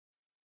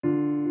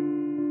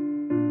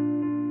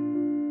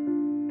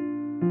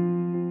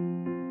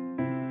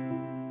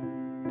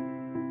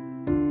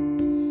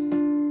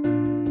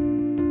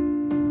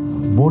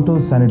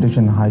Water,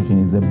 sanitation, hygiene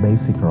is a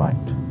basic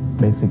right,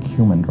 basic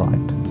human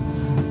right.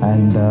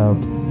 And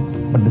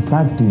but the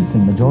fact is,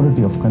 in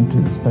majority of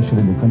countries,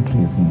 especially the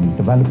countries in the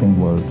developing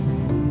world,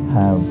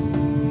 have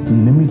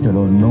limited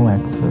or no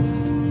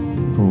access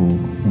to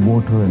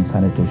water and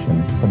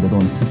sanitation for their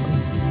own people.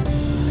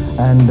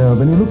 And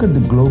when you look at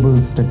the global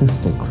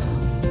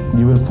statistics,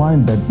 you will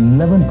find that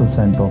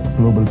 11% of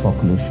global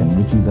population,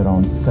 which is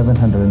around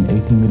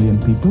 780 million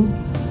people,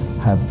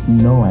 have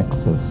no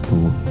access to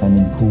an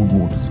improved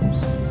water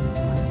source.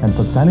 And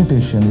for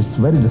sanitation, it's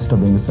very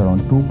disturbing. It's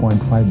around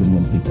 2.5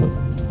 billion people,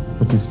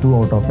 which is 2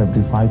 out of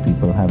every 5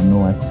 people have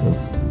no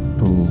access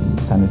to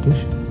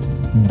sanitation.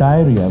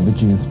 Diarrhea,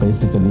 which is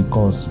basically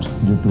caused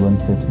due to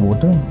unsafe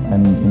water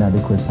and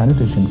inadequate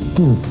sanitation,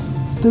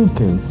 still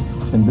kills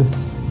in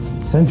this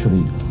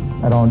century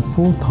around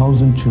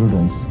 4,000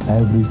 children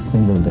every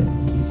single day.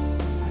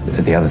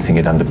 The other thing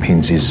it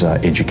underpins is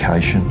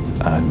education.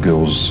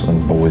 Girls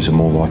and boys are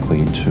more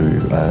likely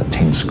to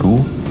attend school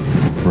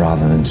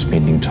rather than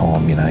spending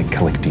time,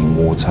 collecting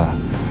water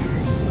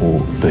or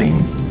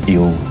being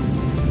ill.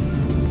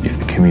 If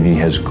the community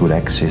has good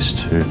access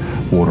to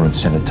water and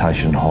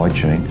sanitation and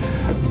hygiene,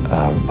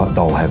 but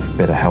they'll have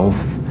better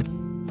health.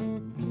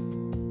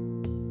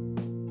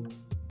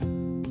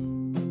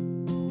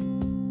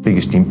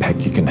 Biggest impact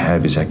you can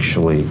have is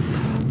actually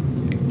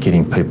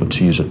getting people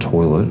to use a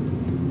toilet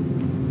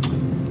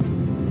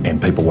and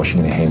people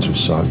washing their hands with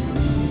soap.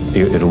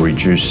 It'll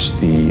reduce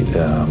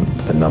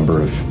the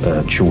number of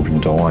children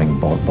dying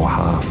by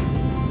half.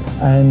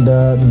 And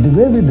the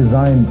way we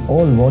design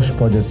all WASH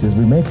projects is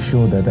we make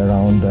sure that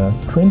around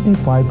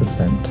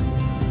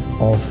 25%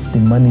 of the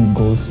money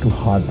goes to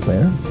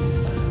hardware,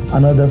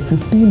 another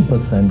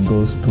 15%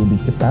 goes to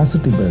the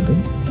capacity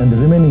building, and the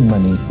remaining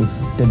money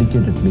is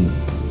dedicatedly,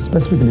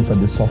 specifically for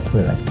the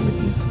software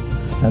activities.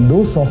 And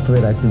those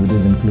software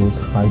activities include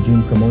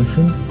hygiene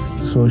promotion,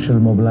 social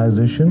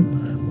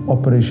mobilization,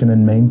 operation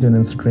and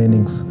maintenance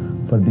trainings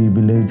for the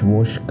village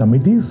WASH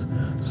committees,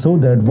 so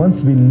that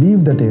once we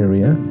leave that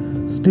area,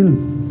 still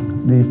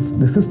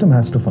the system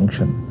has to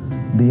function.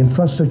 The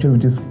infrastructure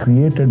which is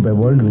created by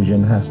World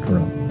Vision has to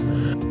run.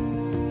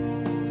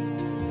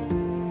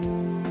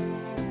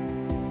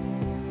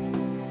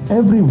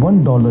 Every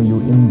 $1 you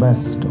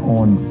invest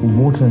on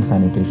water and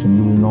sanitation,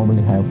 you will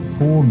normally have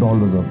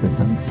 $4 of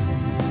returns.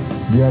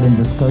 We are in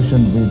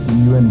discussion with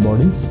UN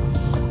bodies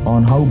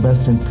on how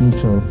best in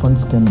future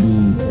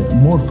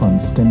more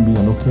funds can be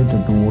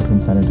allocated to water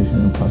and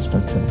sanitation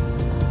infrastructure.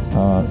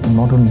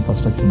 Not only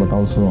infrastructure, but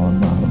also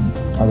on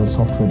other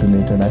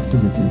software-related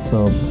activities.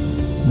 So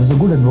there's a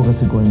good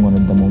advocacy going on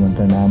at the moment,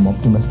 and I'm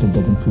optimistic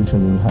that in future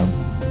we will have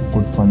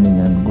good funding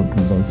and good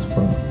results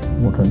for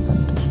water and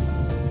sanitation.